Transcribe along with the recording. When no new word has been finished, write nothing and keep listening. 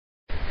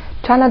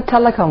China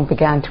Telecom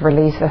began to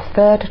release a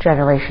third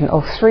generation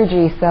of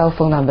 3G cell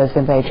phone numbers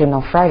in Beijing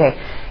on Friday.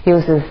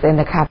 Users in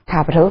the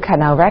capital can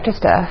now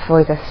register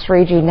for the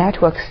 3G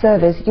network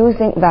service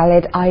using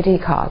valid ID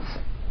cards.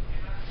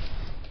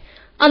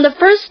 On the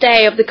first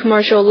day of the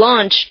commercial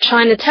launch,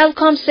 China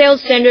Telecom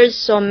sales centers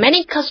saw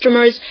many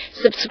customers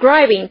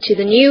subscribing to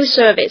the new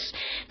service.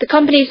 The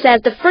company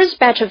said the first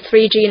batch of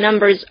 3G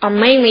numbers are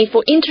mainly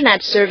for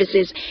internet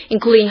services,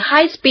 including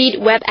high-speed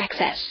web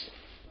access.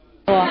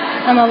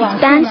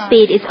 Band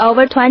speed is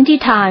over 20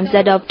 times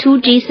that of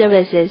 2G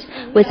services,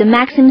 with a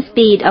maximum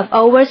speed of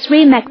over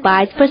 3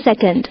 megabytes per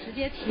second.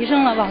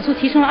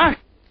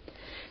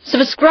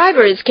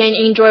 Subscribers can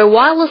enjoy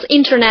wireless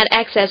internet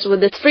access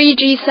with a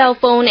 3G cell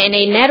phone and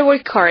a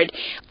network card.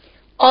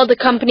 All the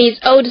company's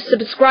old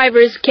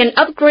subscribers can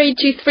upgrade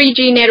to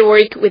 3G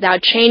network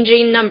without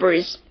changing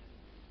numbers.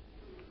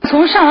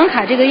 For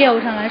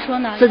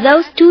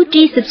those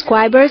 2G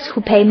subscribers who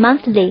pay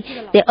monthly,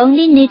 they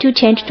only need to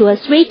change to a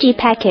 3G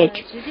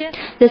package.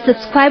 The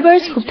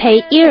subscribers who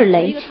pay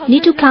yearly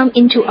need to come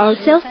into our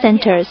sales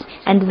centers,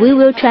 and we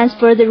will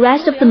transfer the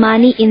rest of the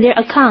money in their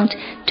account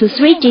to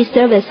 3G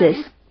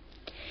services.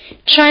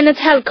 China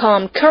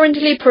Telecom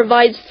currently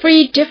provides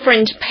 3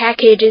 different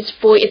packages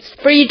for its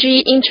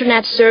 3G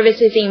internet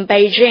services in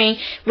Beijing,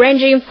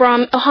 ranging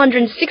from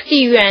 160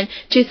 yuan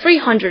to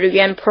 300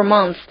 yuan per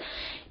month.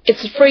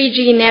 Its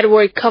 3G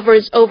network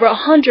covers over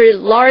 100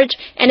 large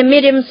and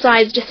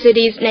medium-sized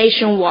cities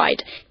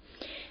nationwide,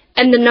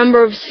 and the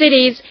number of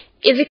cities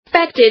is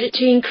expected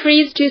to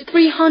increase to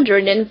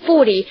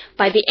 340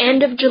 by the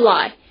end of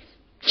July.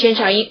 Chen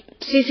Xiaoying,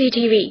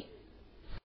 CCTV.